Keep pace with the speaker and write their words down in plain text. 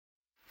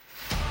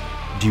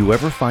Do you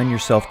ever find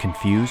yourself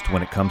confused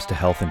when it comes to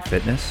health and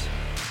fitness?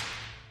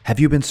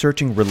 Have you been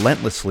searching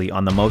relentlessly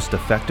on the most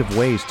effective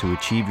ways to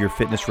achieve your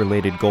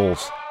fitness-related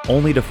goals,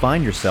 only to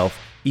find yourself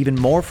even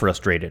more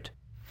frustrated?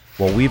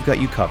 Well, we've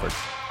got you covered.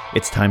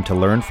 It's time to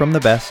learn from the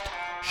best,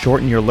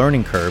 shorten your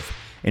learning curve,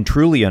 and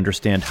truly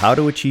understand how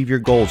to achieve your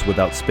goals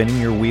without spinning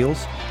your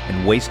wheels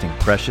and wasting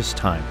precious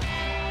time.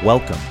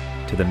 Welcome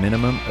to the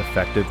Minimum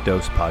Effective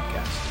Dose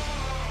Podcast.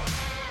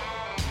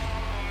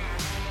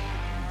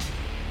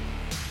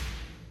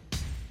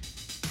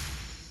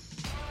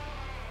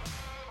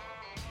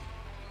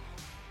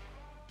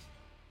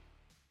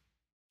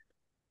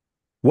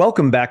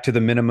 Welcome back to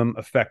the Minimum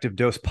Effective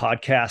Dose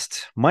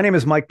Podcast. My name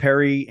is Mike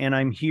Perry, and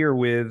I'm here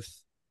with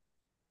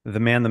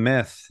the man, the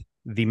myth,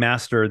 the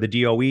master, the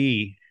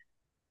DOE,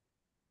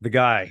 the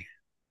guy,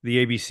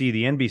 the ABC,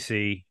 the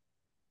NBC,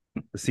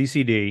 the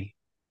CCD,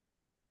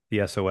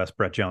 the SOS,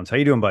 Brett Jones. How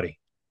you doing, buddy?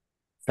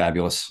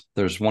 Fabulous.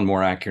 There's one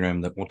more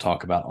acronym that we'll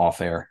talk about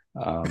off air.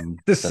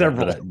 There's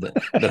several that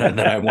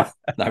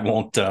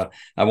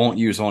I won't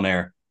use on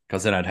air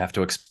because then I'd have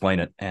to explain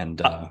it,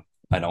 and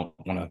I don't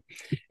want to.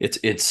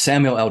 It's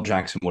Samuel L.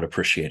 Jackson would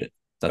appreciate it.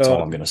 That's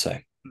all I'm going to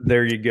say.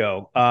 There you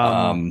go.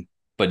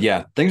 But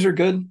yeah, things are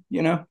good.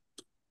 You know,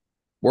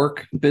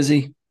 work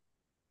busy,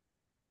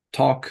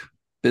 talk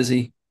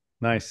busy,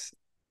 nice,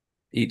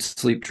 eat,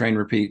 sleep, train,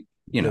 repeat.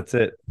 You know, that's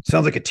it.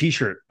 Sounds like a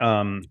t-shirt.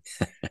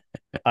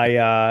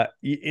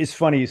 It's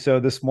funny. So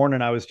this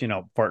morning I was,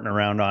 farting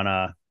around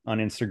on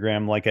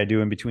Instagram like I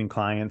do in between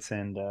clients,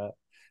 and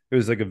it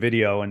was like a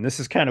video, and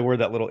this is kind of where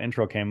that little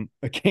intro came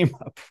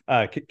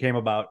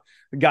about.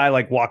 The guy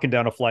like walking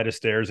down a flight of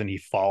stairs and he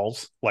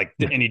falls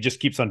and he just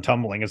keeps on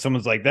tumbling, and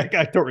someone's like, that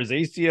guy tore his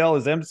ACL,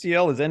 his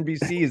MCL, his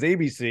NBC, his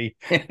ABC.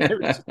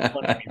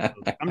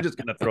 I'm just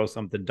gonna throw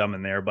something dumb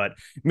in there, but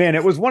man,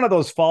 it was one of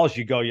those falls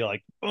you're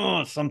like,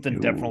 oh,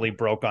 something definitely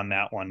broke on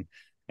that one.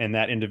 And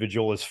that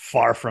individual is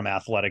far from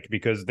athletic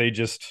because they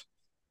just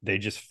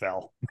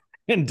fell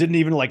and didn't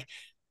even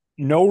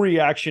no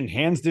reaction.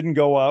 Hands didn't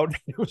go out.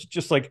 It was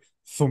just like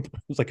thump.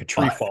 It was like a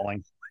tree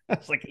falling. I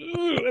was like,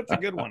 ooh, that's a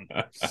good one.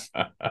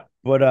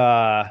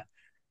 But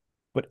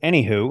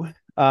anywho,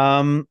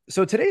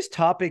 so today's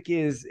topic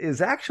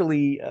is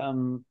actually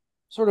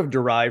sort of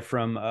derived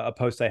from a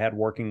post I had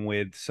working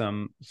with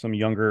some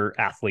younger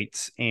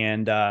athletes,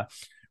 and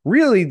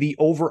really the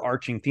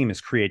overarching theme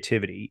is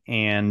creativity.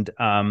 And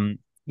when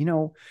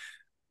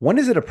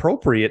is it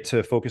appropriate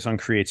to focus on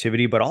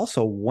creativity, but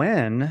also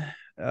when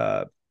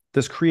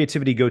does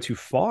creativity go too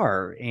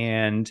far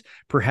and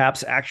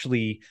perhaps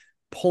actually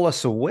pull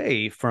us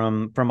away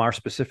from our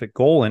specific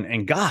goal?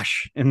 And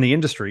gosh, in the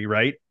industry,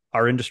 right?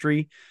 Our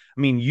industry, I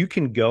mean, you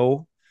can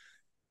go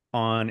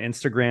on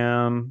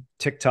Instagram,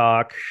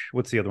 TikTok,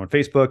 what's the other one?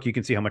 Facebook. You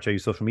can see how much I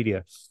use social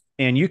media,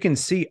 and you can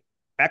see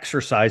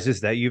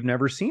exercises that you've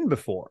never seen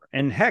before.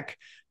 And heck,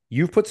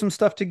 you've put some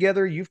stuff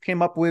together. You've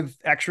came up with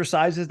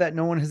exercises that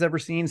no one has ever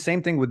seen.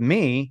 Same thing with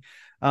me.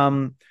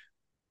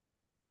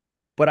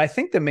 But I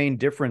think the main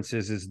difference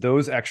is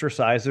those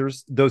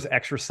exercises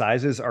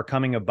are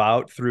coming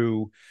about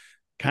through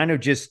kind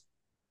of just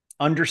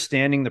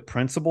understanding the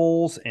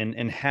principles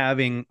and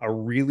having a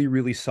really,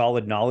 really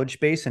solid knowledge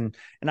base. And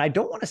I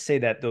don't want to say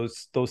that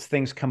those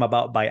things come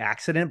about by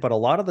accident, but a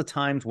lot of the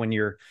times when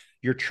you're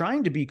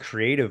trying to be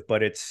creative,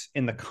 but it's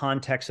in the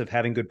context of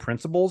having good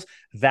principles,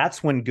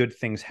 that's when good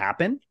things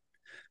happen.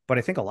 But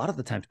I think a lot of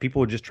the times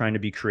people are just trying to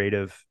be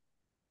creative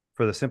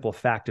for the simple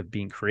fact of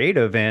being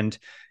creative. And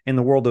in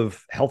the world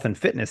of health and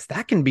fitness,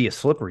 that can be a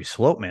slippery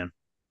slope, man.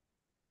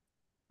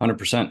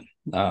 100%.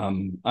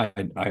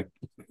 I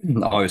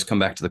always come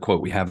back to the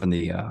quote we have in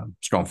the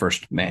Strong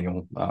First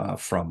manual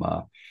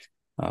from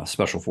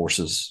Special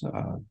Forces.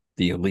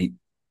 The elite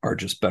are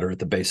just better at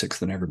the basics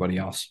than everybody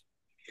else.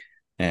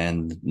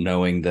 And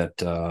knowing that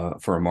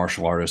for a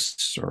martial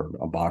artist or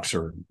a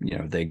boxer,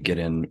 they get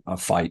in a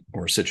fight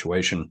or a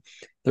situation,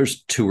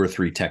 there's 2 or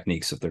 3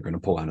 techniques that they're going to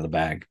pull out of the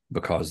bag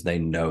because they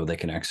know they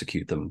can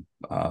execute them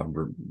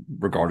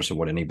regardless of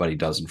what anybody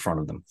does in front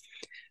of them.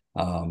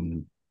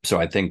 So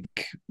I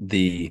think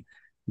the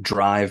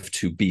drive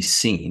to be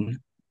seen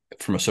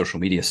from a social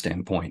media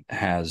standpoint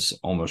has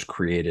almost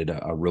created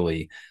a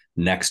really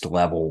next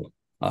level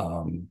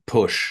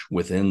push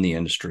within the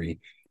industry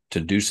to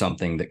do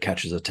something that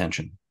catches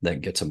attention, that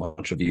gets a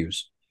bunch of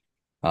views.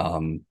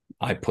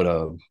 I put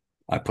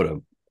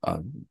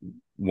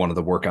one of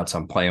the workouts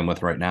I'm playing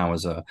with right now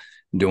is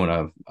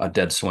doing a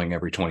dead swing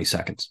every 20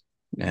 seconds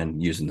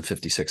and using the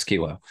 56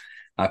 kilo.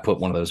 I put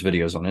one of those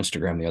videos on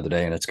Instagram the other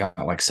day, and it's got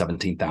like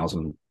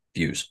 17,000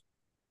 views,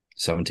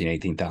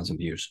 18,000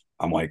 views.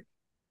 I'm like,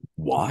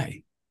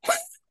 why?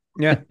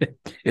 Yeah,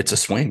 it's a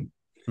swing.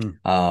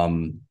 But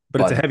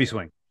it's a heavy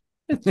swing.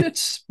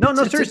 It's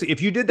seriously.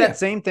 If you did that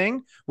same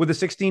thing with a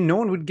 16, no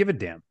one would give a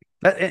damn.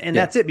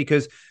 That's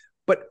it.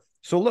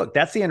 So look,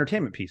 that's the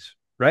entertainment piece,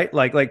 right?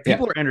 Like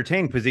people are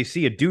entertained because they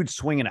see a dude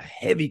swinging a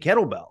heavy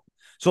kettlebell.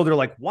 So they're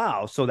like,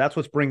 wow. So that's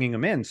what's bringing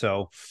them in.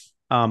 So,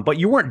 but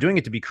you weren't doing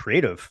it to be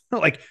creative.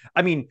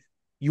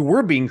 you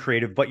were being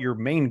creative, but your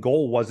main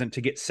goal wasn't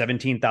to get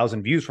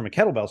 17,000 views from a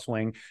kettlebell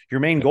swing.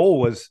 Your main goal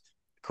was,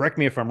 correct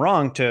me if I'm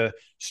wrong, to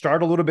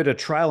start a little bit of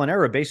trial and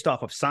error based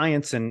off of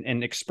science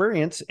and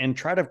experience and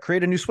try to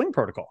create a new swing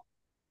protocol.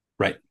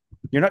 Right.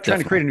 You're not trying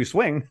to create a new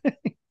swing.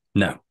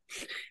 No.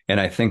 And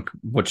I think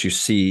what you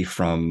see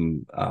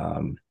from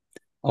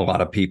a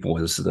lot of people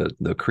is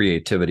the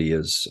creativity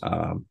is,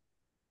 I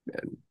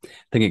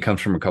think it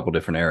comes from a couple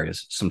different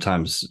areas.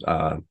 Sometimes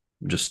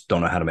just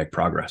don't know how to make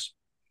progress.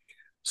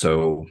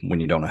 So when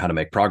you don't know how to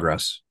make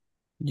progress,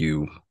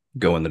 you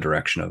go in the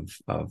direction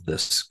of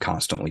this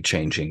constantly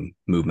changing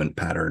movement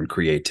pattern,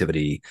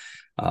 creativity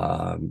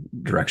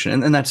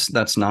direction. And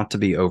that's not to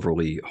be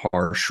overly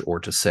harsh or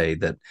to say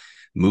that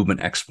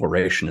movement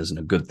exploration isn't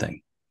a good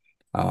thing.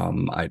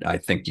 I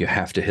think you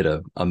have to hit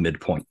a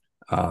midpoint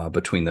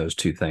between those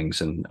two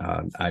things. And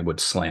I would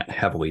slant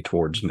heavily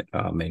towards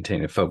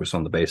maintaining a focus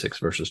on the basics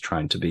versus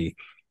trying to be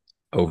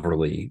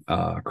overly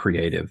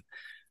creative.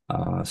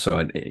 And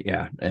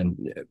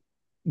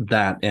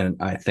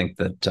I think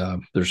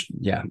that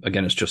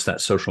again, it's just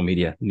that social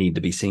media need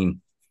to be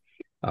seen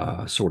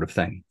sort of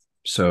thing.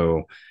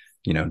 So,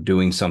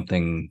 doing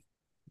something,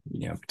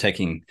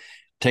 taking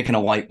a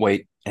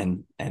lightweight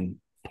and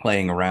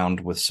playing around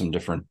with some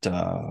different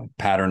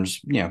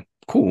patterns,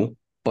 cool.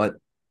 But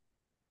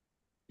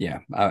yeah,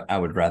 I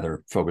would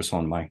rather focus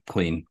on my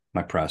clean,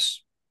 my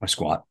press, my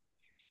squat,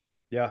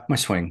 my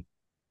swing,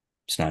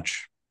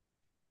 snatch,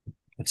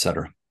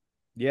 etc.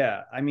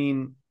 Yeah. I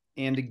mean,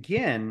 and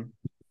again,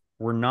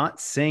 we're not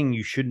saying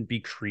you shouldn't be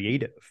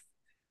creative,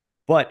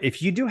 but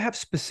if you do have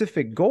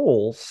specific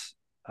goals,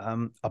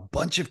 a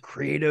bunch of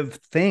creative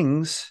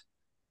things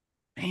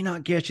may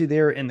not get you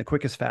there in the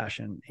quickest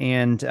fashion.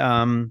 And,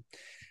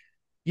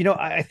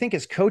 I think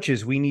as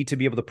coaches, we need to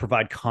be able to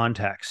provide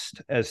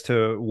context as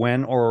to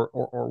when or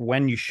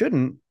when you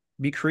shouldn't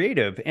be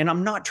creative. And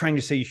I'm not trying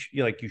to say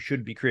you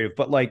should be creative,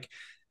 but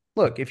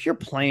look, if you're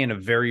playing a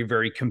very,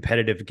 very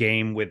competitive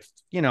game with,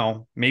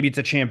 maybe it's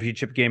a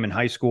championship game in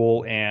high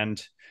school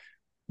and,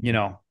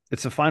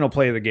 it's the final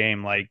play of the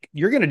game,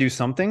 you're going to do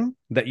something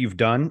that you've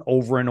done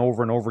over and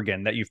over and over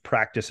again, that you've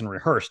practiced and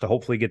rehearsed to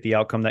hopefully get the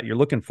outcome that you're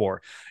looking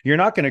for. You're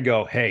not going to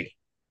go, hey,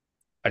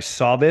 I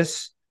saw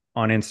this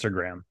on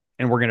Instagram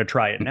and we're going to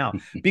try it now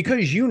because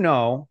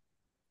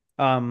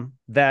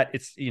that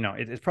it's,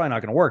 it's probably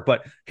not going to work.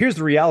 But here's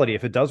the reality.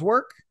 If it does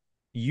work,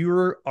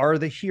 you are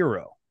the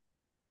hero.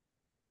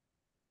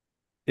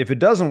 If it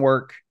doesn't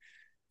work,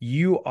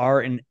 you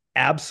are an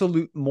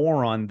absolute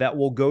moron that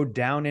will go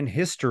down in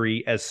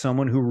history as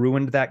someone who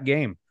ruined that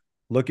game.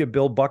 Look at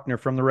Bill Buckner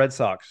from the Red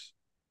Sox.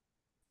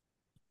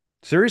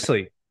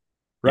 Seriously,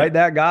 right?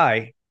 Yeah. That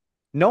guy,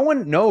 no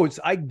one knows.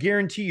 I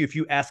guarantee you, if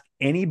you ask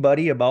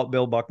anybody about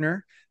Bill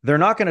Buckner, they're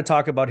not going to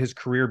talk about his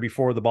career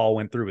before the ball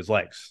went through his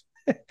legs.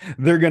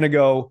 They're going to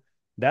go,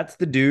 that's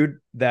the dude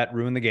that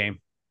ruined the game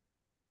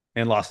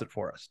and lost it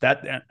for us.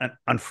 That,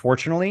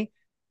 unfortunately,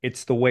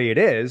 it's the way it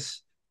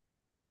is.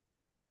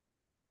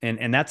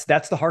 And that's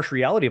the harsh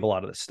reality of a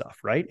lot of this stuff,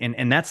 right?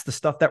 And that's the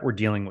stuff that we're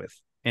dealing with.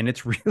 And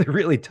it's really,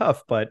 really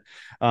tough. But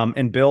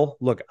and Bill,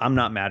 look, I'm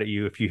not mad at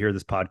you if you hear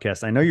this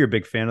podcast. I know you're a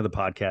big fan of the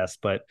podcast,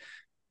 but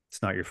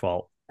it's not your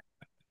fault.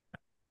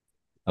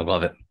 I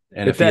love it.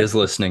 And if he is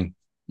listening,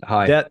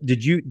 hi.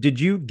 Did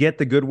you get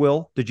the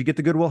Goodwill? Did you get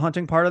the Goodwill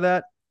Hunting part of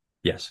that?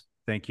 Yes.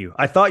 Thank you.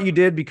 I thought you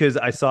did because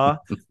I saw,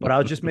 but I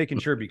was just making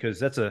sure because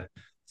it's a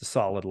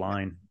solid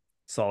line,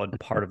 solid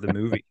part of the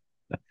movie.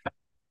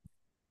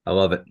 I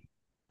love it.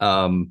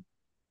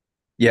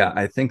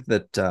 I think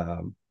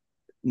that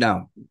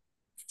now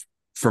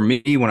for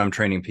me, when I'm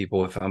training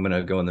people, if I'm going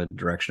to go in the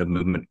direction of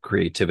movement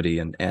creativity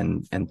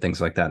and things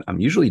like that, I'm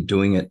usually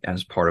doing it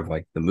as part of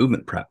the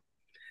movement prep,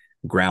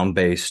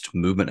 ground-based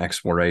movement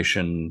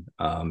exploration.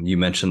 You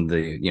mentioned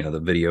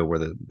the video where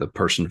the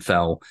person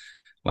fell,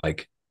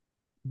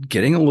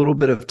 getting a little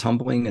bit of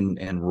tumbling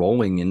and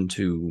rolling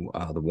into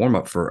the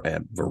warm-up for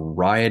a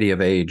variety of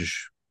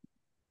age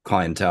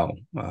clientele,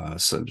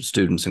 so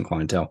students and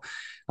clientele,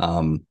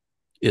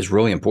 is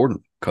really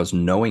important because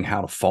knowing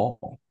how to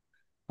fall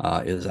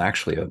is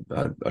actually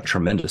a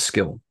tremendous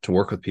skill to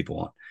work with people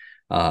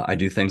on. I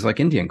do things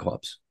like Indian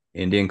clubs.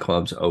 Indian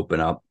clubs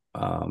open up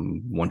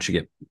once you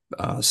get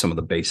some of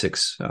the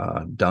basics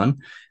done.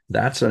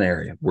 That's an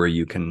area where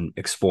you can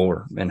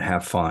explore and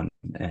have fun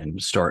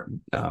and start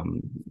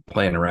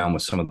playing around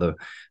with some of the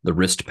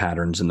wrist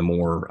patterns and the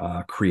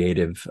more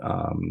creative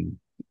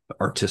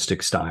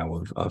artistic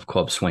style of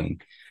club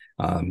swinging.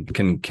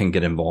 Can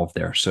get involved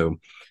there. So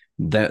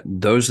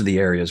those are the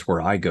areas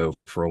where I go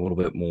for a little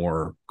bit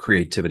more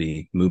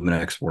creativity,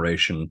 movement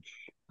exploration,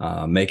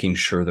 making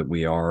sure that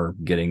we are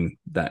getting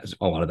a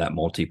lot of that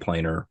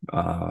multiplanar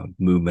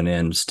movement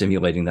in,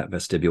 stimulating that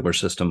vestibular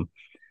system.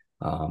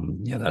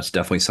 That's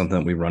definitely something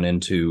that we run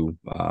into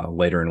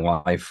later in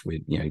life.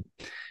 We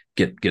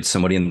get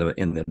somebody in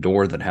the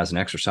door that hasn't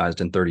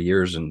exercised in 30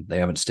 years and they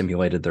haven't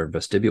stimulated their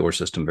vestibular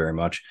system very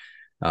much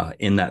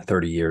in that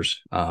 30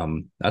 years.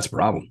 That's a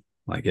problem.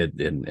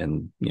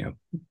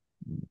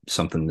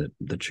 Something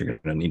that you're going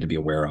to need to be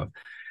aware of.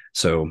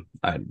 So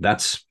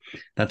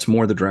that's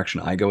more the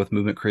direction I go with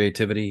movement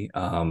creativity.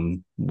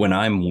 When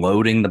I'm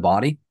loading the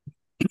body,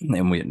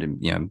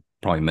 and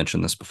probably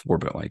mentioned this before,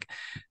 but like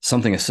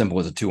something as simple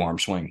as a 2-arm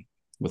swing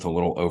with a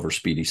little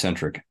overspeed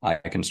eccentric, I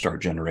can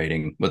start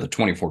generating with a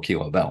 24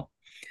 kilo bell.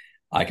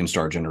 I can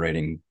start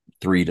generating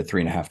 3 to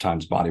 3.5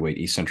 times body weight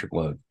eccentric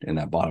load in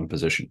that bottom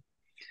position.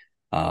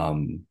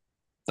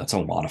 That's a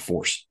lot of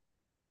force.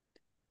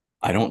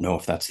 I don't know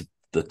if that's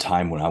the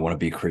time when I want to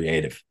be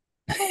creative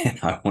and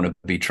I want to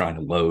be trying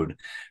to load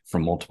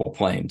from multiple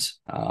planes.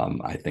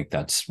 I think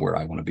that's where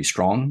I want to be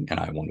strong, and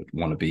I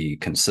want to be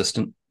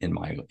consistent in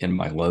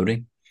my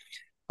loading.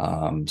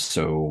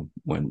 So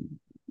when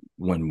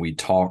we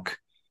talk,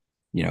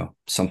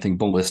 something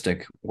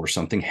ballistic or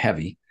something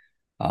heavy,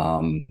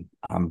 I'm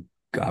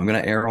going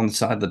to err on the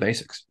side of the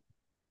basics.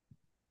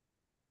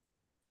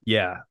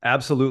 Yeah,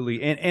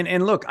 absolutely.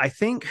 And look, I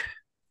think,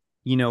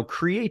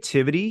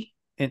 creativity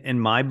in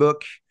my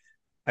book,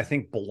 I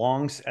think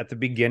belongs at the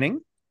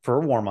beginning for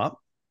a warm up,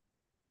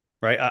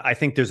 right? I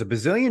think there's a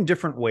bazillion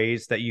different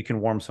ways that you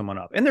can warm someone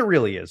up. And there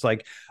really is.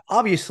 Like,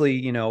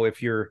 obviously,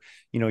 if you're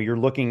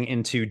looking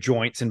into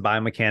joints and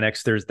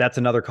biomechanics, that's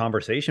another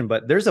conversation,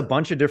 but there's a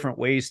bunch of different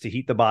ways to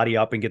heat the body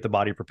up and get the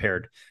body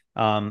prepared.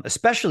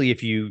 Especially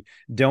if you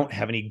don't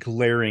have any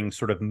glaring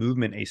sort of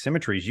movement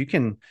asymmetries.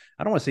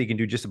 I don't want to say you can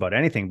do just about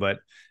anything, but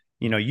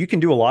you can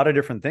do a lot of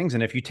different things.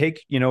 And if you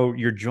take,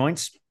 your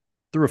joints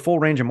through a full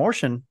range of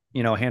motion,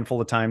 a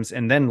handful of times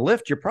and then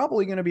lift, you're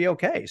probably going to be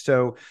okay.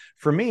 So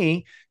for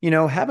me,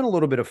 having a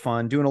little bit of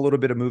fun, doing a little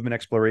bit of movement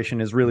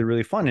exploration is really,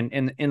 really fun.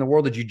 And in the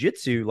world of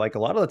jiu-jitsu, like a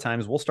lot of the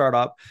times we'll start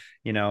up,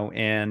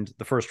 and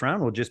the first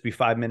round will just be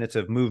 5 minutes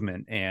of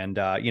movement and,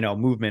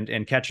 movement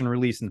and catch and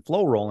release and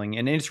flow rolling.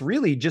 And it's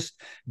really just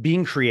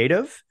being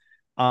creative.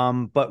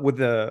 But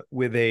with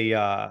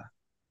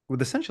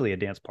essentially a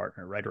dance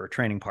partner, right? Or a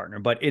training partner.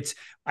 But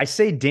I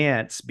say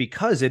dance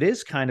because it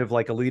is kind of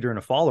like a leader and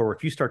a follower.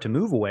 If you start to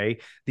move away,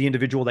 the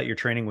individual that you're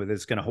training with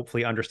is going to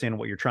hopefully understand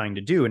what you're trying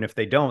to do. And if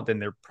they don't, then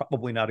they're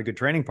probably not a good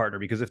training partner,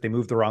 because if they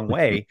move the wrong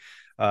way,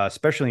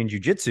 especially in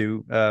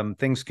jujitsu,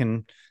 things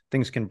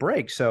can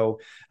break. So,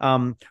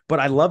 but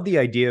I love the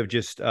idea of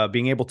just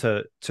being able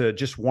to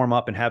just warm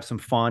up and have some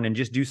fun and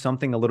just do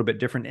something a little bit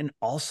different. And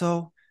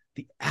also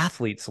the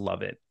athletes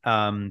love it.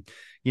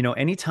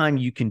 Anytime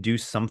you can do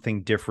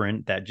something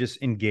different that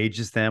just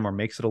engages them or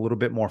makes it a little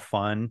bit more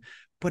fun.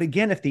 But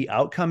again, if the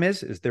outcome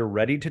is they're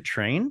ready to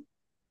train,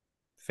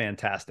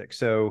 fantastic.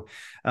 So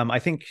I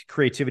think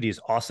creativity is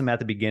awesome at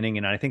the beginning.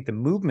 And I think the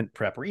movement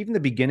prep or even the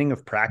beginning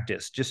of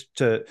practice, just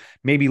to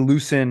maybe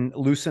loosen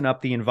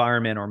up the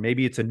environment, or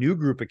maybe it's a new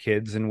group of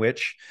kids in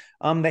which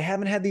they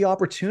haven't had the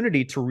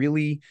opportunity to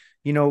really,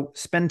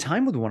 spend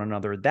time with one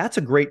another. That's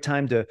a great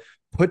time to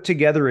put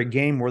together a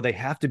game where they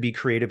have to be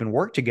creative and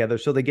work together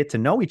so they get to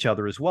know each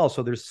other as well.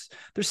 So there's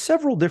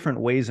several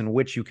different ways in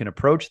which you can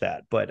approach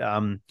that. But,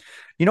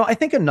 I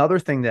think another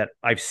thing that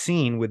I've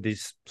seen with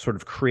these sort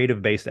of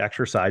creative based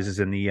exercises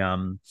in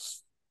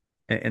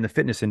the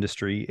fitness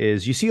industry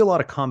is you see a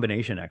lot of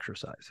combination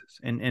exercises,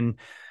 and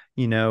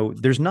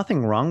there's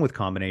nothing wrong with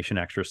combination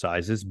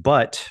exercises,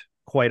 but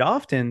quite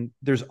often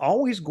there's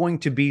always going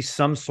to be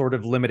some sort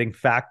of limiting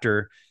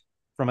factor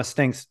from a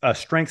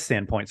strength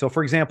standpoint. So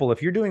for example,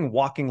 if you're doing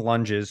walking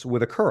lunges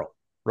with a curl,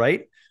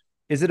 right?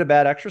 Is it a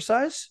bad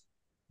exercise?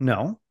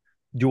 No.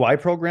 Do I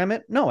program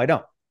it? No, I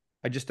don't.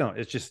 I just don't.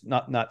 It's just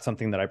not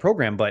something that I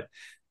program. But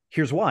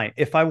here's why.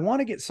 If I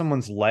want to get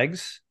someone's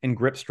legs and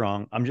grip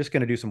strong, I'm just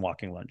going to do some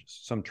walking lunges,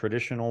 some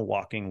traditional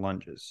walking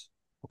lunges.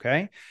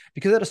 Okay.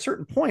 Because at a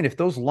certain point, if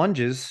those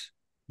lunges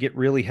get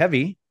really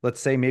heavy,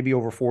 let's say maybe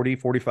over 40,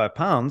 45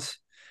 pounds,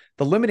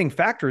 the limiting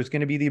factor is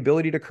going to be the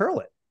ability to curl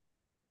it.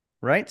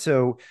 Right.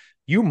 So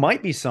you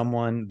might be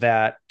someone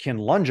that can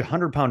lunge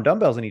 100-pound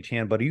dumbbells in each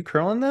hand, but are you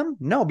curling them?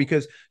 No,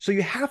 so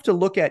you have to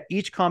look at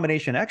each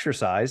combination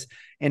exercise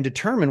and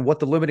determine what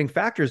the limiting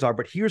factors are.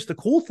 But here's the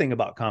cool thing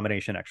about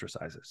combination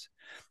exercises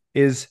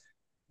is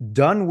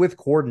done with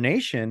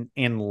coordination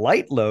and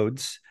light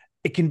loads,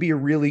 it can be a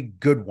really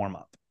good warm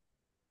up.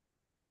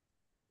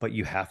 But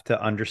you have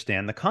to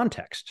understand the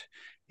context,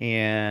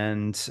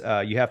 and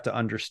you have to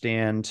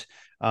understand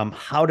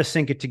how to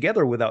sync it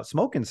together without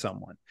smoking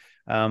someone.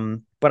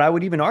 But I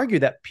would even argue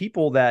that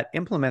people that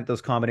implement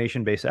those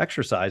combination-based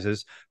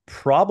exercises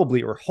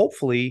probably or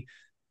hopefully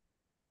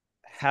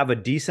have a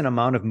decent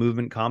amount of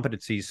movement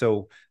competency,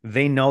 so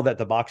they know that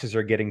the boxes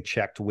are getting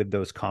checked with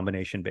those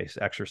combination-based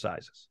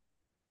exercises.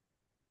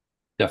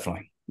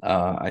 Definitely.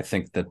 I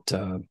think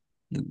that,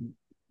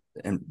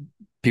 and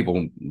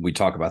we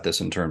talk about this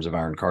in terms of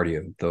iron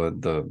cardio,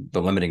 the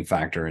limiting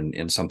factor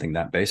in something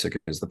that basic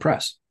is the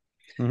press.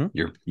 Mm-hmm.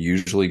 You're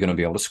usually going to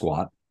be able to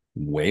squat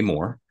way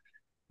more.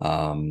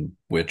 When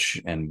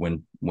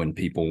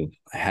people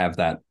have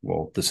that,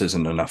 well, this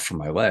isn't enough for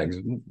my legs,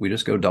 we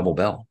just go double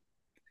bell.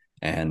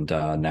 And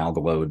now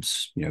the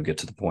loads, get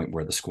to the point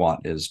where the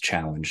squat is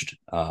challenged.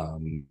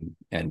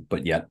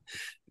 But yet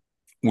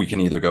we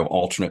can either go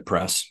alternate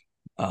press,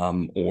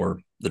 or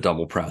the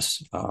double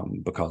press,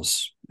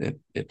 because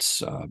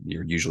it's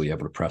you're usually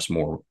able to press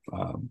more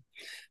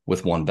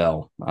with one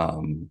bell.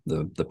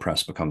 The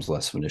press becomes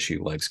less of an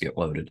issue. Legs get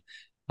loaded.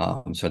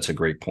 So that's a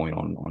great point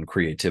on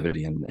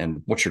creativity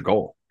and what's your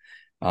goal.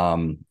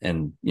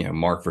 And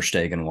Mark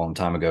Verstegen a long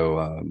time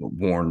ago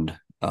warned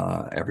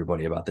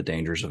everybody about the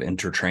dangers of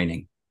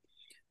intertraining,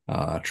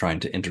 trying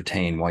to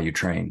entertain while you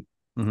train.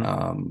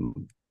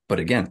 But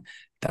again,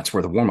 that's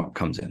where the warm up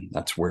comes in.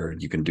 That's where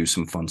you can do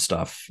some fun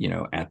stuff,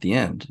 at the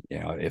end.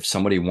 If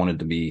somebody wanted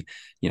to be,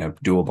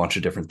 do a bunch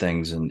of different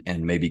things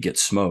and maybe get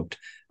smoked,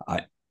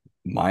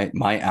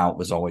 my out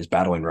was always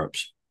battling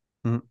ropes.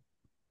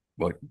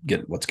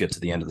 Let's get to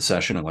the end of the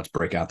session and let's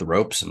break out the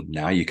ropes. And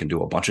now you can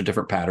do a bunch of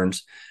different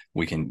patterns.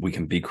 We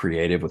can be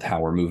creative with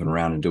how we're moving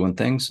around and doing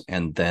things.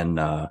 And then,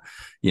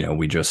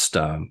 we just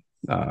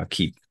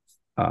keep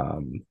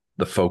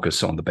the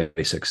focus on the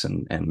basics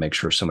and make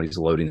sure somebody's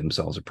loading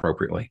themselves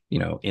appropriately,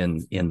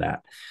 in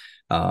that.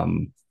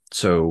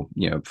 So,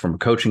 from a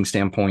coaching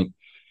standpoint,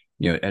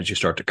 as you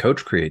start to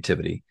coach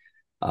creativity,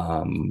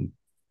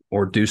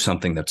 or do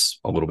something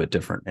that's a little bit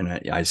different. And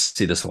I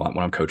see this a lot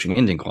when I'm coaching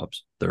Indian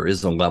clubs. There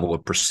is a level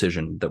of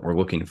precision that we're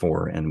looking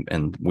for,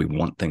 and we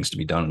want things to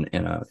be done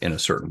in a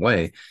certain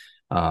way.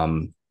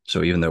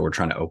 So even though we're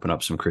trying to open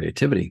up some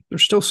creativity,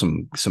 there's still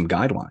some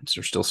guidelines.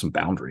 There's still some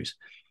boundaries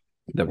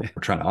that we're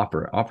trying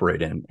to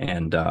operate in.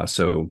 And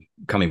so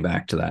coming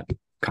back to that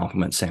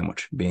compliment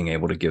sandwich, being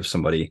able to give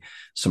somebody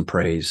some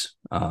praise.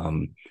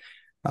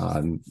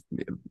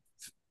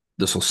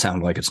 This will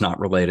sound like it's not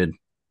related,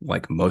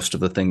 like most of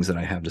the things that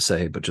I have to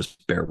say, but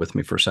just bear with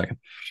me for a second.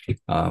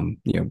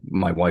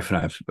 My wife and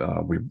I,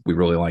 we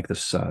really like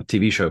this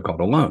TV show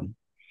called Alone.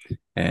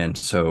 And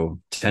so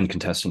 10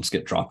 contestants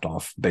get dropped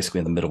off basically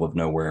in the middle of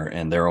nowhere,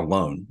 and they're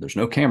alone. There's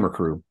no camera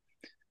crew.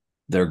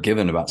 They're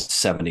given about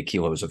 70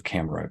 kilos of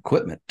camera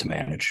equipment to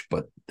manage,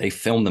 but they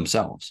film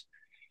themselves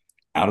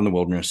out in the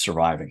wilderness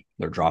surviving.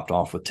 They're dropped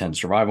off with 10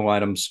 survival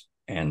items,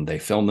 and they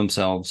film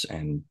themselves,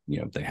 and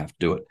they have to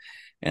do it.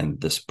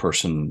 And this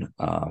person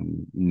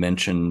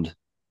mentioned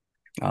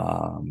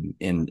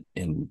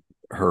in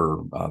her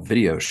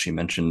video, she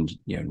mentioned,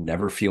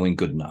 never feeling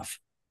good enough,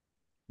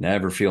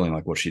 never feeling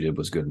like what she did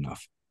was good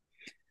enough.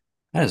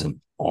 That is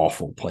an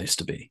awful place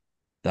to be.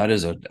 That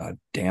is a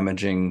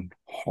damaging,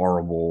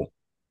 horrible,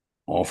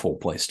 awful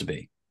place to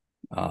be.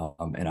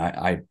 And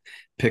I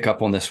pick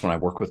up on this when I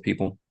work with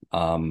people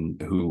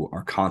who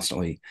are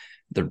constantly,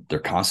 they're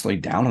constantly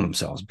down on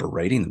themselves,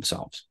 berating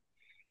themselves.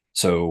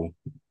 So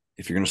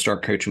if you're going to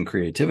start coaching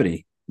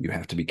creativity, you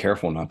have to be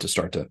careful not to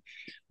start to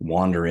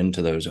wander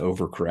into those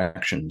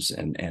overcorrections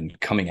and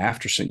coming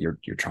after. So you're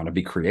trying to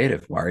be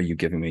creative. Why are you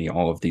giving me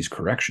all of these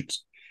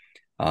corrections?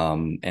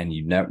 And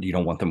you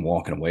don't want them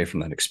walking away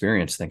from that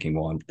experience thinking,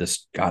 well,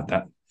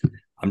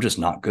 I'm just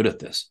not good at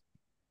this,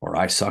 or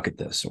I suck at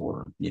this,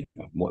 or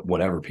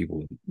whatever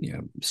people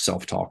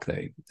self-talk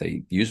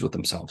they use with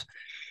themselves.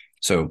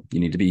 So you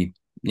need to be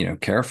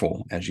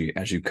careful as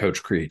you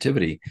coach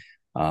creativity.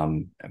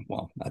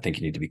 Well, I think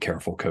you need to be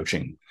careful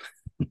coaching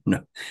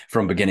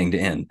from beginning to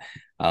end,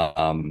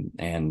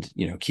 and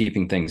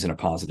keeping things in a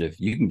positive.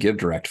 You can give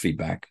direct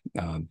feedback.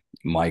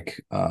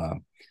 Mike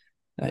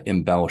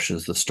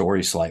embellishes the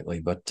story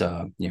slightly, but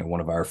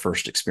one of our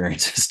first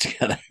experiences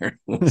together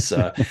was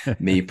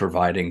me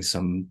providing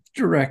some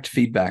direct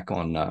feedback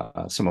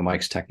on some of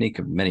Mike's technique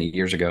many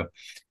years ago,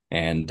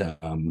 and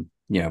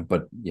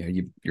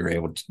you're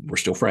able to, we're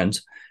still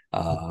friends. We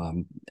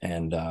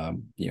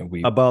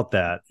about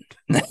that.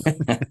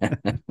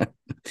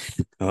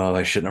 Oh,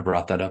 I shouldn't have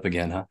brought that up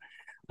again, huh?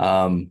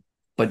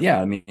 But yeah,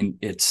 I mean,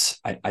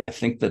 I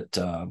think that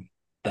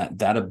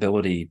that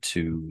ability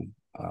to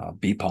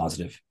be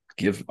positive,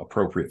 give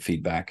appropriate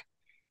feedback,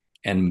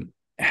 and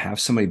have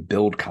somebody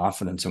build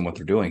confidence in what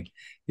they're doing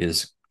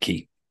is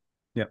key.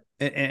 Yeah.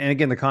 And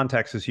again, the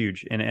context is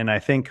huge. And I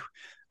think,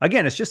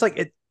 again, it's just like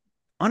it,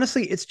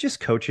 honestly, it's just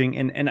coaching.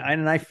 And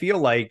I feel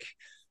like,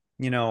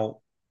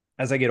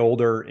 as I get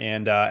older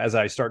and as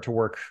I start to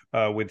work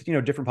with,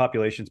 different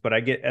populations, but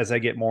as I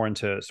get more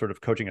into sort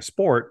of coaching a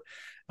sport,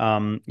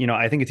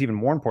 I think it's even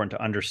more important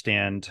to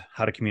understand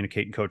how to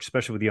communicate and coach,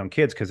 especially with young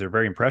kids, because they're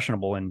very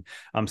impressionable. And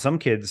some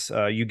kids,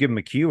 you give them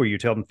a cue or you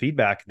tell them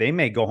feedback, they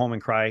may go home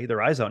and cry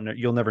their eyes out, and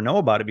you'll never know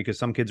about it because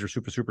some kids are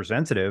super, super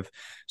sensitive.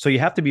 So you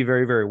have to be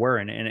very, very aware.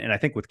 And I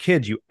think with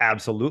kids, you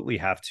absolutely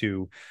have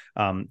to,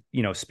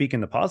 speak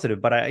in the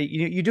positive. But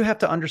you do have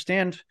to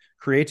understand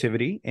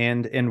creativity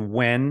and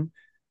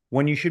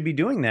when you should be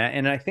doing that.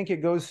 And I think it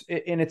goes,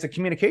 and it's a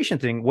communication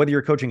thing, whether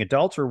you're coaching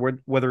adults or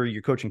whether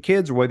you're coaching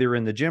kids, or whether you're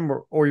in the gym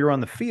or you're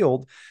on the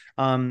field.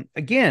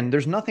 Again,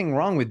 there's nothing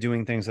wrong with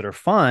doing things that are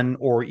fun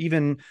or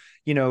even,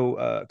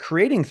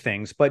 creating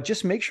things, but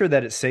just make sure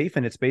that it's safe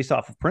and it's based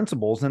off of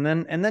principles. And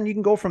then you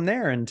can go from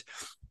there. And,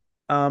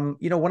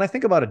 when I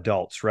think about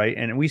adults, right,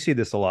 and we see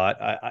this a lot,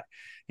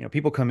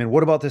 people come in,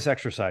 what about this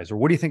exercise? Or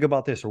what do you think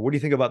about this? Or what do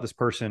you think about this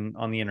person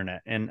on the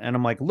internet? And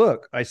I'm like,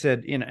 look, I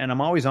said, and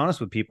I'm always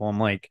honest with people. I'm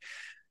like,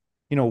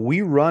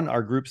 we run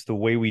our groups the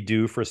way we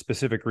do for a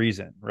specific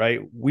reason, right?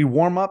 We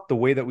warm up the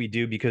way that we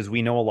do because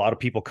we know a lot of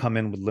people come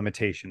in with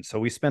limitations. So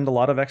we spend a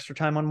lot of extra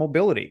time on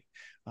mobility.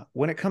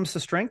 When it comes to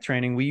strength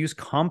training, we use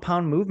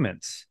compound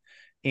movements,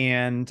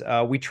 and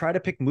we try to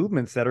pick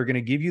movements that are going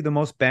to give you the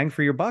most bang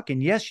for your buck.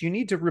 And yes, you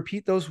need to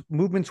repeat those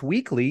movements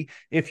weekly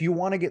if you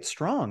want to get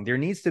strong. There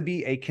needs to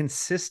be a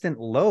consistent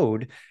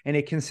load and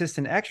a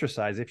consistent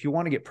exercise if you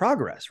want to get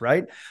progress,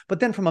 right? But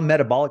then from a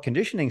metabolic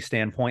conditioning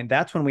standpoint,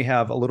 that's when we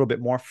have a little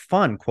bit more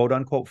fun, quote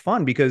unquote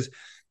fun, because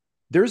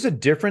there's a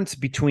difference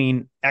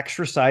between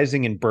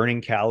exercising and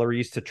burning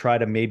calories to try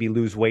to maybe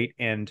lose weight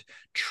and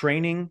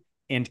training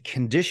and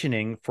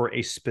conditioning for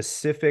a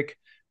specific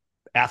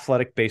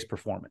athletic based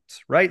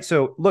performance, right?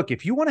 So look,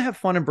 if you want to have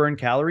fun and burn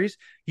calories,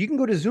 you can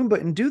go to Zumba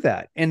and do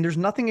that. And there's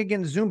nothing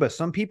against Zumba.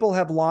 Some people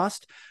have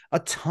lost a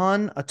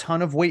ton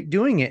of weight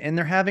doing it and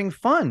they're having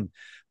fun.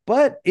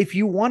 But if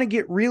you want to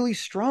get really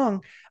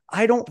strong,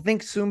 I don't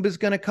think Zumba is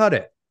going to cut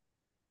it.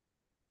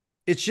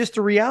 It's just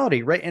a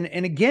reality, right?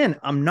 And again,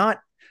 I'm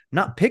not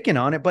picking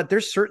on it, but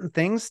there's certain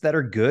things that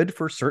are good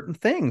for certain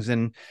things.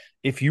 And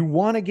if you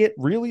want to get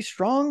really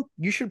strong,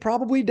 you should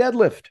probably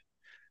deadlift.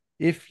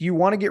 If you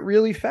want to get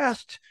really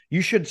fast,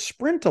 you should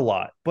sprint a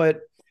lot,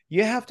 but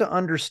you have to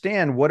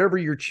understand whatever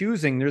you're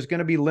choosing, there's going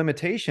to be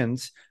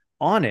limitations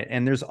on it.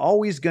 And there's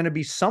always going to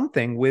be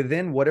something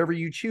within whatever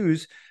you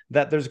choose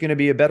that there's going to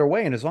be a better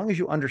way. And as long as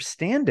you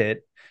understand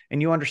it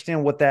and you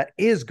understand what that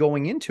is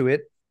going into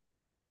it,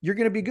 you're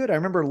going to be good. I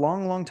remember a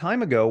long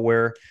time ago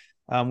where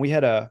we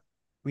had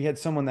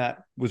someone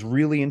that was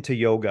really into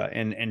yoga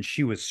and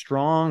she was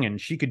strong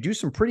and she could do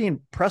some pretty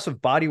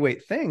impressive body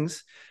weight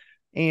things.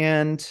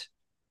 And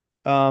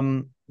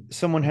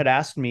someone had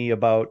asked me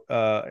about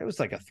it was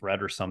like a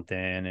thread or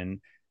something,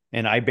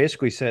 and I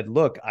basically said,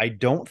 look, I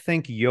don't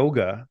think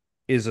yoga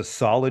is a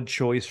solid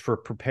choice for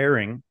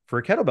preparing for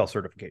a kettlebell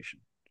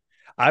certification.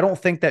 I don't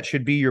think that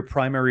should be your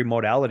primary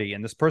modality.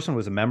 And this person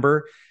was a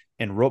member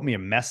and wrote me a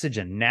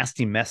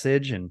nasty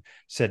message, and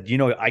said,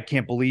 I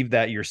can't believe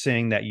that you're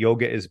saying that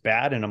yoga is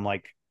bad. And I'm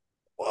like,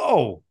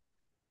 whoa,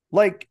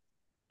 like,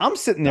 I'm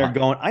sitting there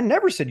going, I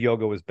never said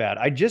yoga was bad.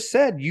 I just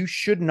said you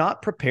should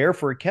not prepare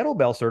for a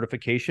kettlebell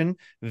certification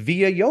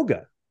via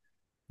yoga.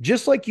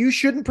 Just like you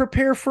shouldn't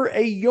prepare for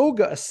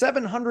a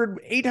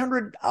 700,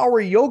 800 hour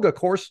yoga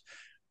course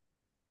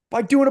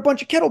by doing a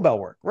bunch of kettlebell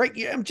work, right?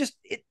 Yeah,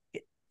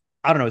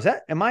 I don't know.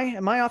 Am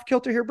I off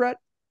kilter here, Brett?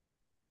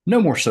 No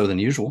more so than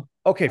usual.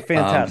 Okay,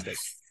 fantastic.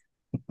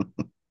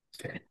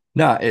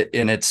 No, it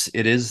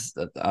is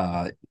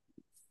a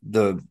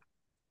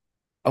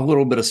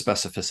little bit of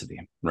specificity,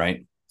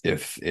 right?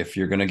 If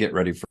you're going to get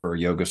ready for a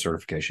yoga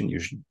certification,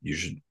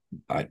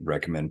 I'd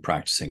recommend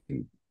practicing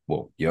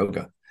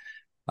yoga,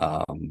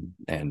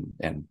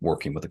 and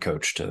working with a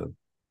coach to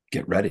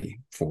get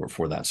ready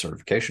for that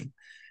certification.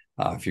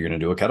 If you're going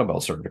to do a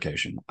kettlebell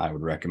certification, I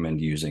would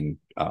recommend using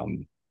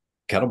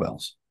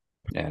kettlebells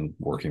and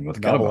working with a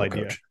kettlebell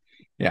coach.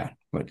 Yeah,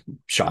 but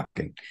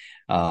shocking.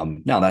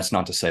 Now that's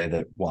not to say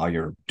that while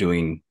you're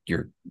doing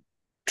your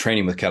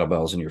training with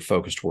kettlebells and you're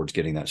focused towards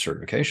getting that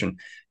certification,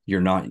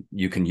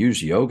 you can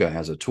use yoga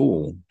as a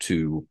tool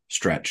to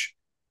stretch,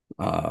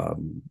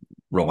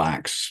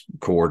 relax,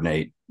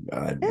 coordinate,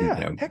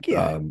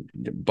 a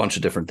bunch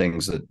of different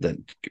things that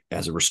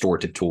as a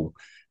restorative tool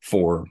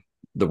for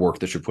the work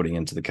that you're putting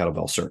into the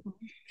kettlebell cert.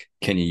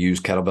 Can you use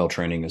kettlebell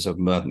training as a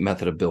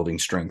method of building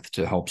strength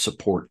to help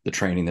support the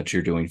training that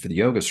you're doing for the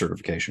yoga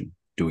certification,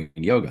 doing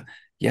yoga?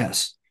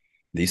 Yes,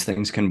 these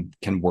things can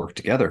work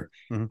together.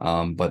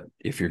 Mm-hmm. But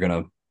if you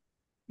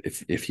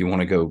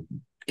want to go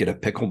get a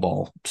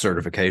pickleball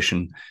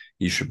certification,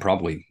 you should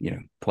probably,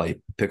 play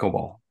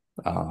pickleball.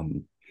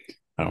 I'm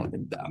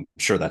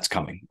sure that's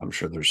coming. I'm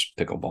sure there's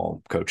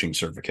pickleball coaching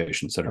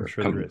certifications that are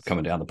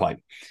coming down the pipe.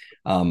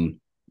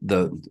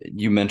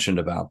 You mentioned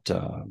about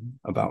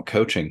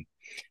coaching,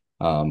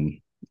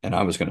 and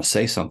I was going to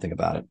say something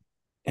about it,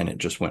 and it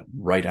just went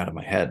right out of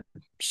my head.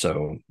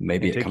 So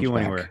maybe it comes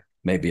back. Anywhere.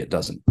 Maybe it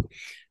doesn't.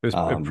 It was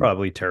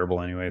probably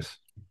terrible, anyways.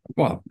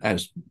 Well,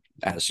 as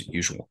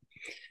usual.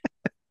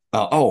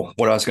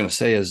 What I was going to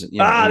say is,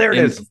 there it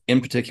is.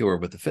 In particular,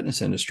 with the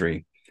fitness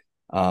industry,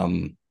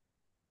 you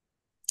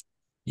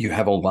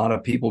have a lot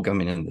of people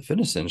coming into the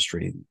fitness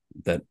industry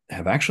that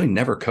have actually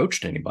never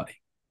coached anybody.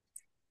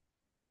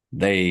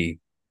 They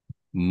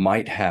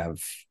might have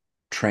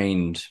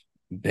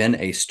been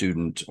a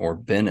student or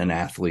been an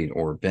athlete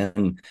or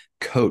been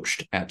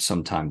coached at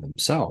some time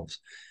themselves,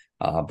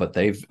 but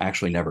they've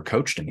actually never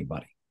coached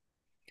anybody.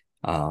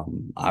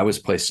 I was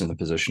placed in the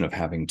position of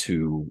having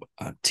to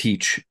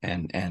teach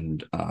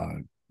and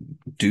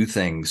do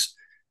things.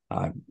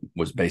 I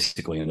was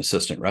basically an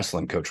assistant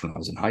wrestling coach when I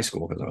was in high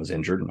school because I was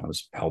injured and I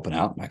was helping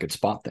out and I could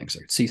spot things. I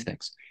could see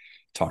things.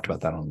 Talked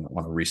about that on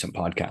a recent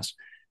podcast.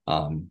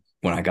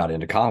 When I got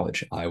into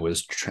college, I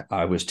was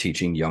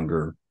teaching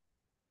younger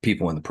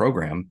people in the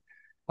program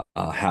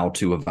how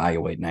to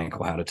evaluate an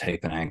ankle, how to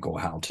tape an ankle,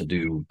 how to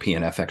do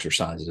PNF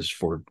exercises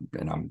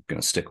and I'm going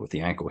to stick with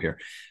the ankle here,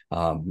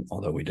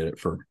 although we did it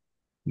for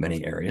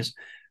many areas.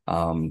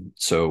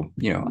 So,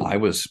 I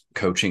was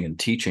coaching and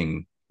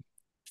teaching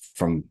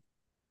from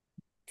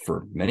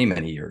for many,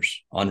 many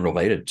years,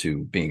 unrelated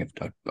to being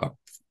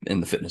in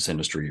the fitness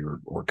industry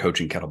or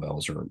coaching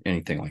kettlebells or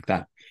anything like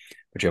that.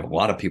 But you have a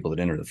lot of people that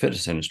enter the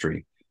fitness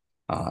industry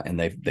and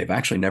they've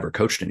actually never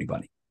coached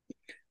anybody.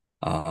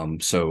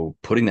 So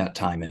putting that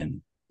time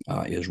in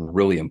is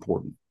really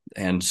important.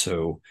 And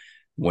so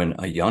when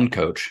a young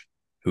coach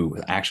who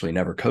actually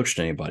never coached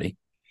anybody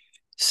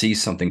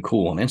sees something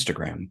cool on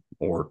Instagram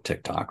or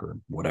TikTok or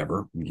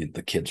whatever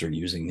the kids are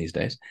using these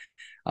days,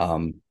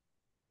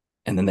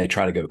 and then they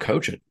try to go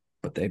coach it,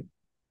 but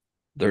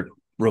they're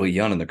really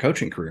young in their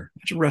coaching career,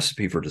 it's a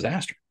recipe for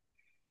disaster.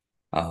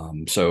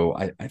 So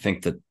I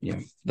think that,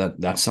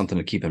 that's something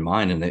to keep in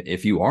mind. And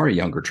if you are a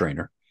younger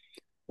trainer,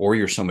 or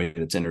you're somebody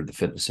that's entered the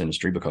fitness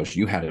industry because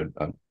you had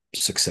a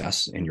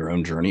success in your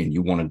own journey and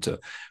you wanted to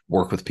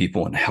work with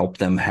people and help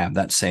them have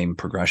that same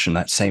progression,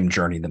 that same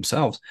journey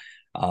themselves,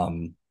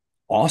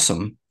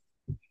 awesome,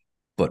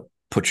 but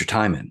put your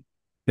time in,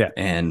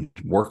 and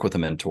work with a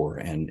mentor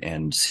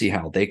and see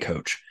how they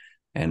coach.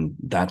 And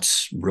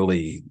that's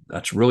really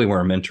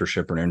where a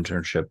mentorship or an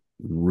internship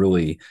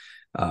really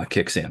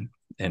kicks in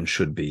and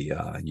should be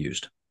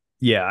used.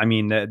 Yeah, I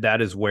mean that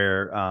is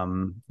where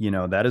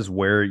that is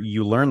where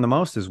you learn the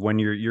most, is when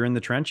you're in the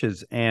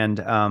trenches,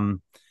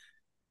 and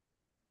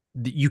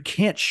you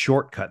can't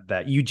shortcut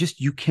that.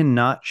 You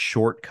cannot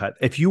shortcut.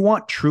 If you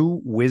want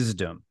true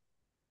wisdom,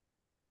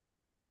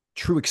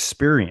 true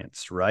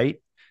experience, right?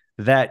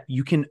 That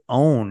you can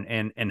own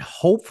and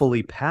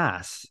hopefully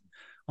pass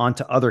on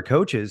to other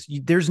coaches.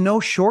 There's no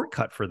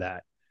shortcut for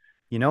that.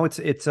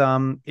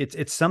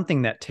 It's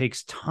something that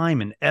takes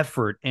time and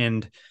effort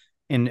and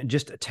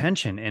just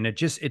attention, and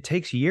it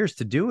takes years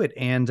to do it.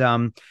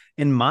 And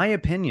in my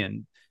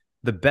opinion,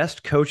 the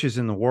best coaches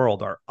in the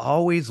world are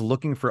always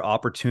looking for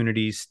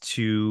opportunities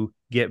to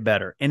get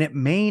better. And it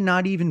may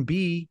not even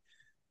be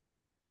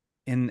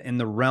in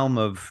the realm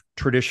of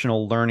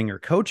traditional learning or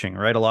coaching,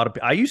 right?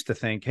 I used to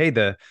think, hey,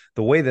 the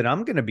way that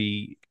I'm going to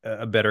be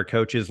a better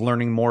coach is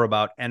learning more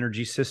about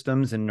energy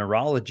systems and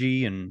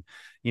neurology and,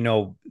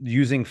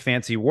 using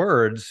fancy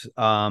words.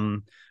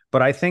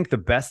 But I think the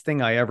best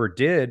thing I ever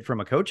did from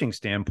a coaching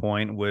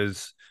standpoint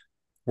was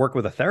work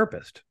with a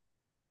therapist.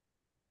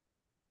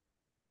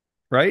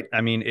 Right?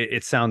 I mean,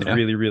 it sounds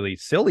really, really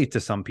silly to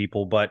some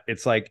people, but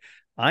it's like,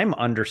 I'm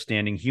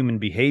understanding human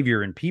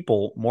behavior and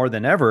people more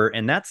than ever.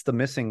 And that's the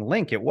missing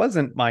link. It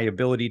wasn't my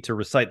ability to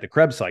recite the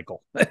Krebs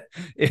cycle.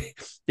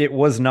 it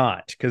was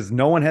not, because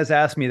no one has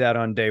asked me that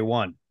on day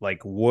one.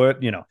 Like,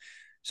 what,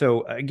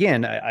 So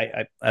again,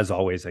 I as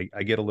always,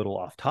 I get a little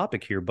off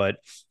topic here, but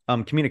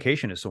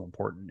communication is so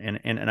important.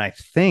 And I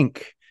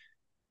think,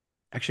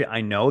 actually,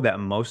 I know that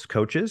most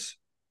coaches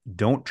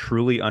don't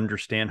truly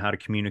understand how to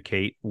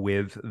communicate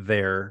with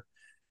their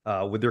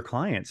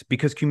clients,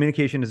 because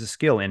communication is a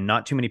skill and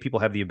not too many people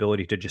have the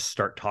ability to just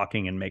start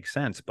talking and make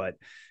sense. But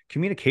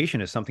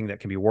communication is something that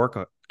can be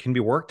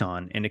worked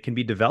on, and it can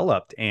be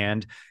developed.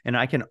 And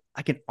I can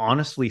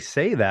honestly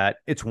say that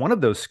it's one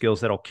of those skills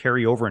that'll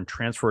carry over and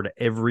transfer to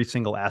every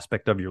single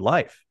aspect of your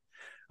life.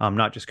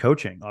 Not just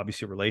coaching,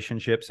 obviously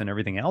relationships and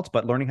everything else,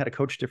 but learning how to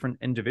coach different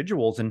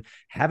individuals and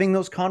having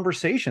those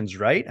conversations,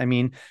 right? I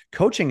mean,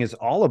 coaching is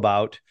all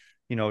about,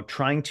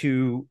 trying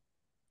to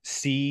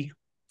see,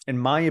 in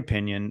my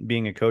opinion,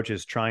 being a coach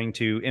is trying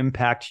to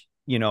impact,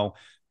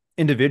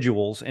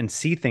 individuals and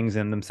see things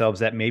in themselves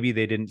that maybe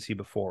they didn't see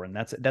before. And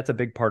that's a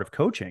big part of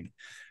coaching.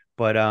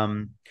 But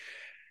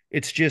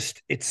it's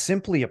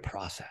simply a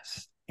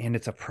process, and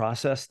it's a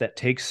process that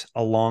takes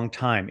a long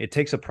time. It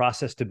takes a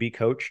process to be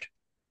coached,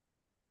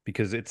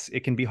 because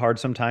it can be hard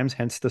sometimes.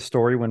 Hence the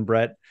story when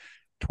Brett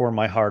tore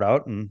my heart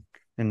out in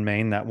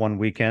Maine that one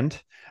weekend.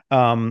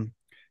 Sorry,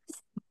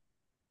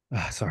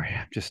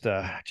 I'm just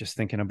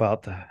thinking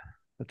about the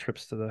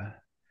trips to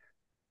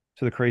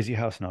the crazy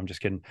house. No, I'm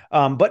just kidding.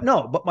 But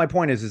my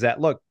point is that,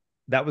 look,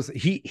 that was,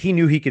 he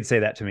knew he could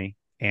say that to me,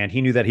 and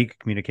he knew that he could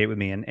communicate with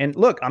me. And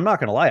look, I'm not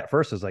going to lie. At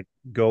first I was like,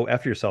 go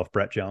F yourself,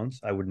 Brett Jones.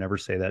 I would never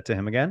say that to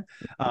him again.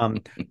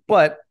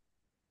 But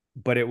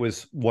it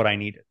was what I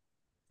needed.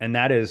 And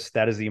that is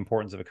the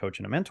importance of a coach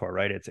and a mentor,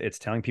 right? It's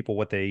telling people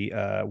what they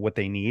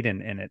need,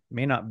 and it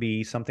may not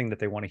be something that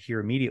they want to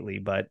hear immediately,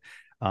 but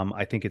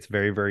I think it's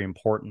very, very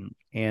important.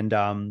 And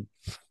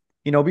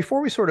before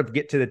we sort of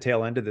get to the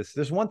tail end of this,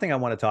 there's one thing I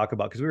want to talk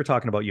about, because we were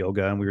talking about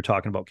yoga and we were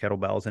talking about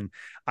kettlebells, and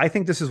I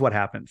think this is what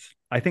happens.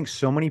 I think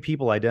so many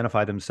people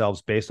identify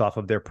themselves based off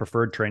of their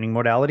preferred training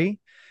modality,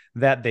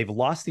 that they've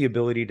lost the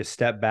ability to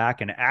step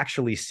back and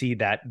actually see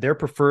that their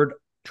preferred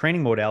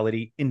training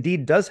modality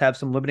indeed does have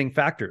some limiting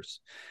factors,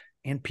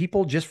 and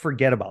people just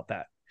forget about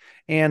that.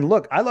 And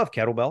look, I love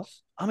kettlebells.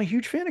 I'm a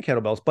huge fan of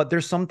kettlebells, but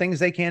there's some things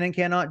they can and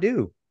cannot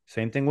do.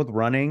 Same thing with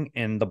running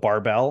and the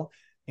barbell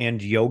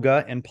and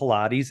yoga and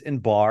Pilates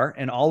and bar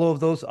and all of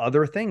those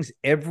other things.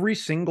 Every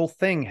single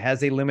thing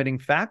has a limiting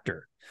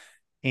factor,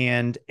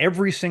 and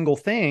every single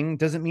thing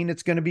doesn't mean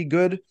it's going to be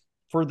good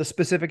for the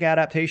specific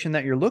adaptation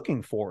that you're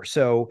looking for.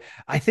 So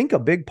I think a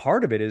big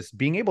part of it is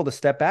being able to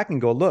step back and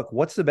go, look,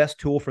 what's the best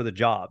tool for the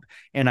job?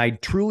 And I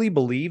truly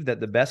believe that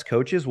the best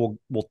coaches will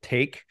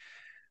take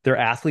their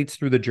athletes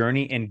through the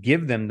journey and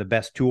give them the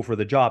best tool for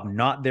the job,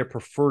 not their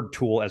preferred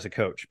tool as a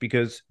coach.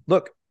 Because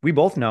look, we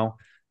both know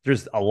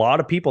there's a lot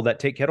of people that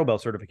take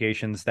kettlebell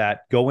certifications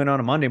that go in on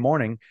a Monday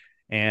morning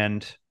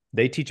and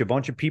they teach a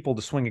bunch of people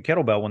to swing a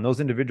kettlebell when those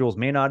individuals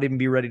may not even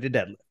be ready to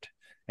deadlift.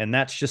 And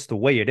that's just the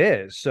way it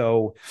is.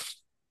 So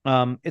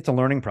it's a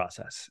learning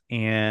process.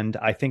 And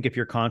I think if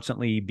you're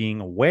constantly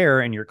being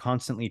aware and you're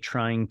constantly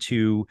trying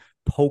to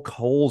poke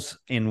holes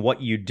in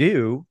what you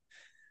do,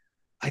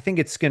 I think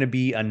it's going to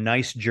be a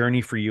nice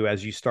journey for you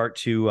as you start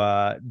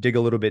to dig a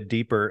little bit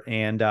deeper.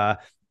 And,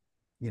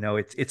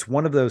 it's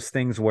one of those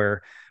things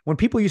where when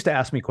people used to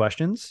ask me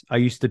questions, I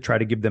used to try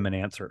to give them an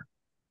answer.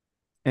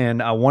 And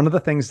one of the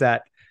things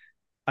that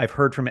I've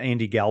heard from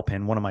Andy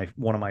Galpin, one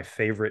of my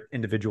favorite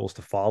individuals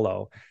to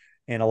follow,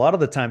 and a lot of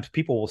the times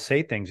people will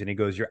say things and he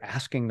goes, "You're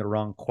asking the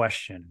wrong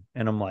question."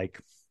 And I'm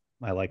like,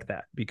 I like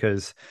that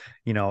because,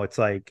 it's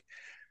like,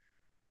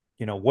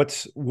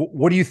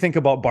 what do you think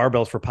about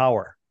barbells for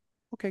power?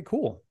 Okay,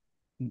 cool.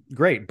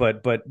 Great.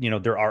 But,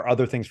 there are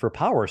other things for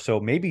power. So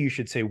maybe you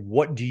should say,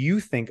 what do you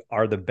think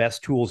are the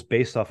best tools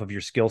based off of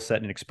your skill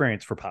set and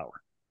experience for power?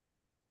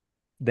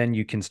 Then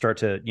you can start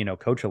to,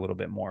 coach a little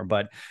bit more,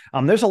 but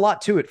there's a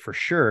lot to it for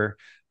sure.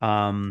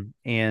 And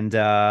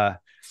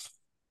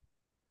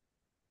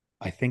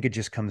I think it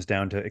just comes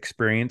down to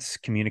experience,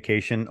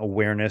 communication,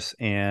 awareness,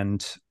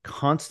 and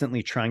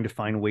constantly trying to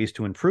find ways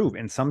to improve.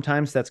 And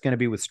sometimes that's going to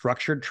be with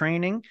structured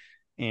training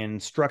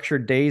and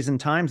structured days and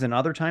times. And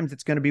other times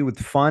it's going to be with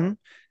fun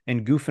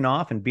and goofing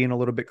off and being a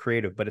little bit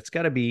creative, but it's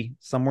got to be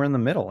somewhere in the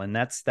middle. And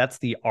that's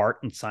the art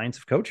and science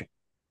of coaching.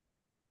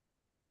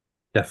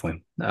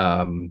 Definitely.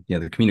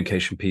 The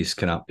communication piece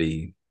cannot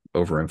be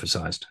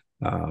overemphasized.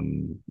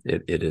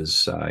 It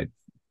is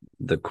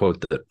the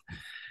quote that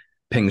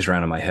pings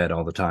around in my head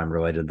all the time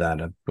related to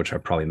that, which I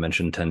probably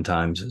mentioned 10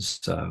 times, is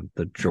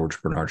the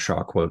George Bernard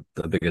Shaw quote: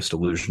 "The biggest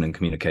illusion in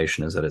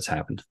communication is that it's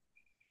happened."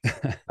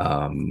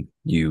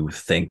 You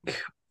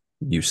think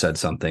you said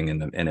something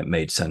and it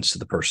made sense to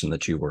the person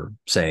that you were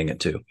saying it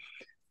to.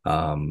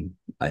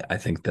 I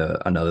think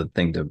another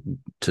thing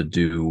to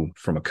do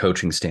from a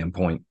coaching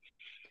standpoint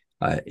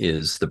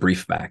is the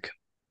brief back,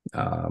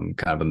 kind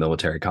of a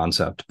military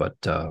concept. But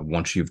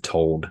once you've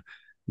told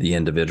the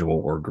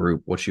individual or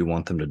group what you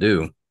want them to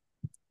do,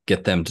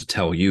 get them to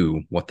tell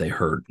you what they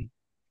heard,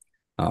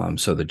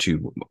 so that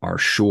you are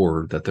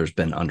sure that there's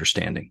been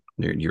understanding.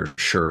 You're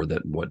sure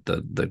that what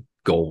the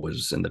goal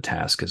is and the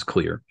task is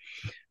clear.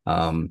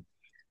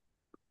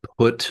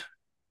 Put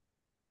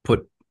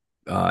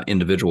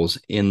individuals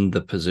in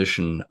the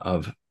position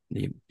of,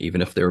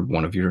 even if they're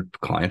one of your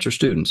clients or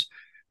students,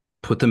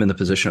 put them in the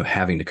position of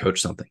having to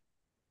coach something.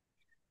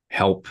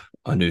 Help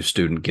a new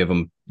student, give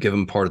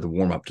them part of the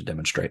warm up to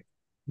demonstrate,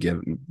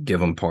 give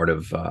them part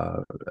of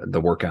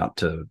the workout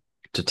to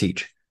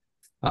teach.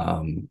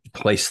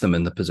 Place them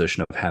in the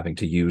position of having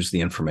to use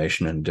the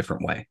information in a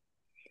different way.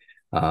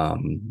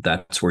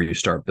 That's where you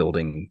start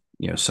building,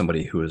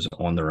 somebody who is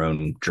on their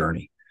own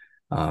journey,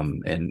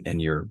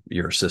 and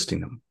you're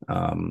assisting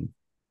them.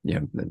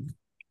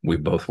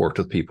 We've both worked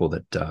with people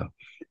that,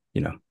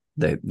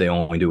 they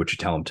only do what you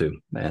tell them to,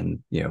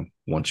 and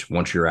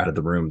once you're out of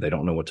the room, they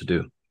don't know what to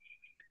do.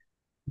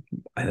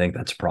 I think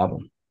that's a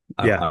problem.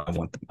 Yeah. I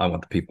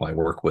want the people I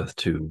work with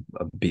to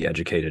be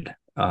educated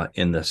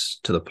in this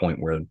to the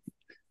point where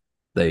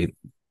they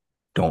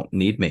don't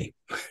need me.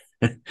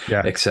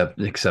 Yeah.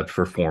 except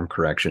for form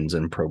corrections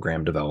and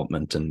program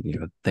development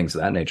and things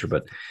of that nature.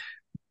 But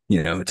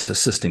it's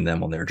assisting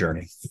them on their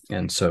journey.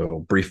 And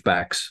so brief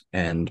backs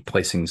and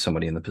placing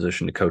somebody in the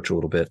position to coach a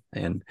little bit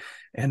and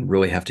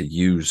really have to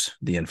use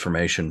the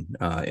information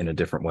in a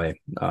different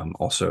way.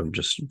 Also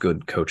just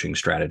good coaching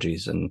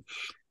strategies. And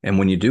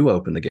when you do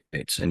open the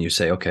gates and you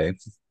say, okay,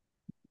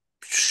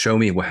 show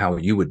me how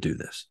you would do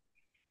this.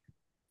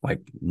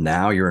 Like,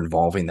 now you're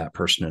involving that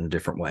person in a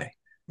different way.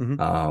 Mm-hmm.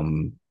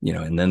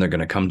 And then they're going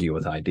to come to you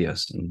with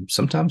ideas, and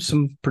sometimes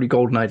some pretty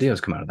golden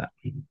ideas come out of that.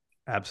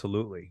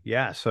 Absolutely.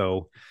 Yeah.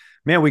 So,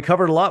 man, we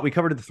covered a lot. We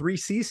covered the 3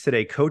 C's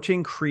today: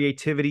 coaching,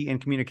 creativity,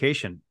 and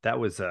communication. That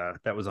was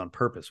on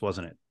purpose,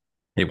 wasn't it?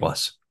 It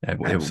was. It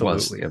was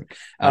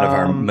out of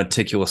our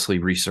meticulously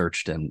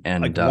researched and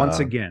like once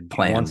again,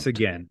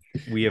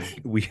 we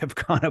have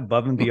gone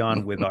above and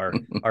beyond with our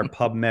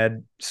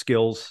PubMed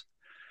skills.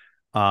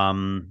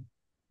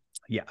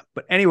 Yeah.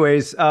 But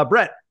anyways,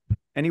 Brett,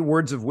 any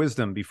words of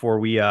wisdom before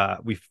we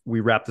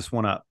wrap this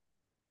one up?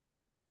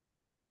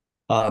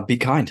 Be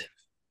kind.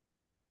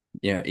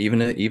 Yeah,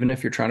 even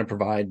if you're trying to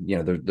provide,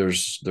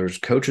 there's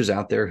coaches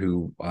out there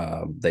who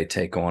they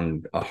take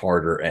on a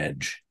harder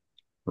edge,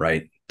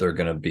 right? They're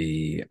going to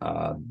be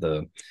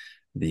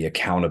the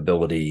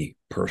accountability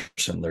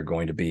person. They're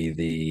going to be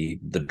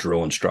the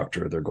drill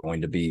instructor. They're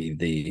going to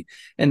be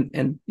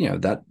and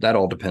that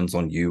all depends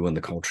on you and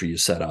the culture you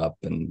set up.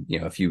 And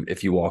if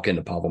you walk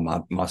into Pavel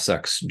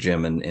Masek's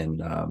gym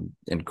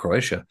in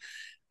Croatia,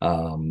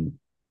 Czechia,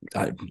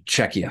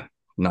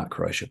 not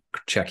Croatia,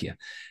 Czechia.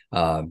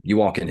 You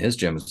walk in his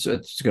gym, it's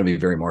going to be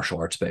very martial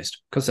arts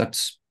based, because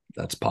that's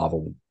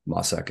Pavel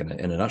Masek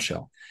in a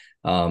nutshell.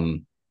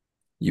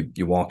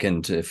 You walk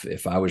into,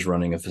 if I was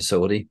running a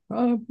facility,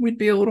 we'd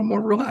be a little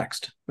more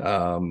relaxed,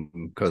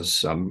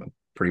 because I'm a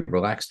pretty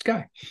relaxed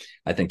guy.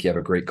 I think you have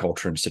a great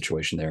culture and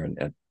situation there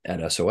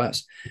at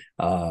SOS.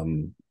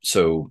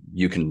 So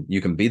you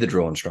can be the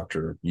drill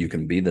instructor, you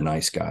can be the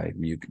nice guy,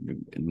 you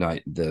can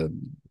the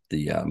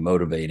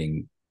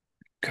motivating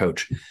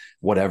coach,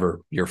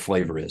 whatever your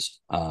flavor is.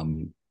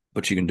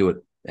 But you can do it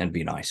and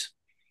be nice.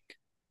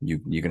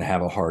 You can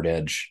have a hard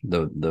edge.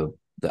 The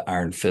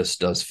iron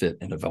fist does fit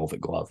in a velvet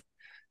glove.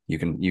 You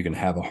can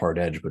have a hard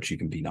edge, but you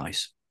can be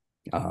nice.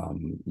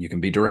 You can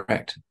be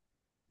direct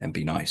and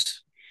be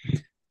nice,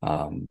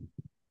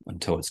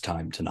 until it's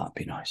time to not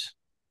be nice.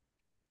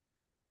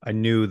 I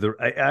knew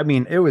I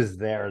mean, it was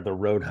there. The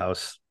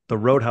Roadhouse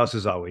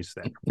is always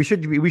there.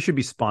 We should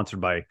be sponsored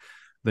by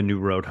the new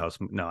Roadhouse.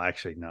 No,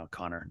 actually, no,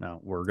 Connor.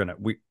 No, we're gonna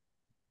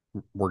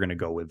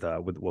go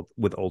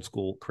with old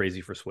school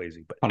Crazy for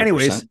Swayze. But 100%.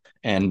 Anyways,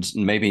 and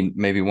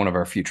maybe one of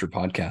our future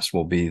podcasts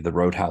will be the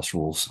Roadhouse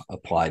rules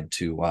applied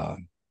to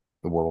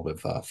the world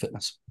of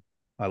fitness.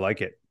 I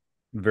like it.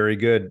 Very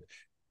good.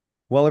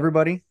 Well,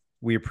 everybody,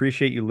 we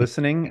appreciate you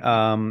listening.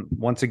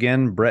 Once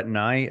again, Brett and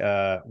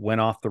I went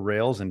off the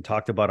rails and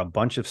talked about a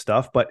bunch of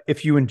stuff. But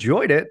if you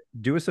enjoyed it,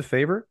 do us a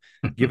favor,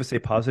 give us a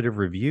positive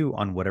review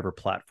on whatever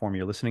platform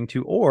you're listening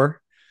to, or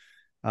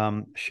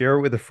share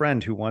it with a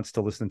friend who wants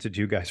to listen to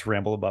two guys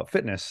ramble about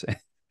fitness.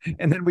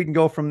 And then we can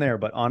go from there.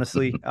 But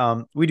honestly,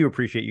 we do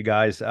appreciate you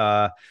guys.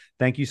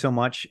 Thank you so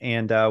much.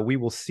 And we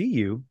will see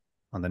you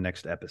on the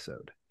next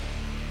episode.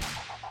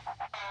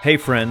 Hey,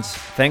 friends.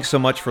 Thanks so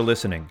much for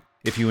listening.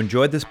 If you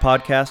enjoyed this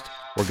podcast,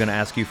 we're going to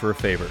ask you for a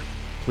favor.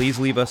 Please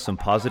leave us some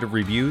positive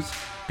reviews.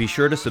 Be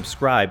sure to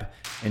subscribe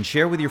and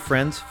share with your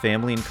friends,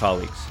 family, and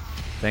colleagues.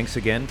 Thanks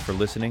again for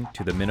listening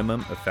to the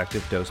Minimum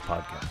Effective Dose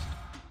Podcast.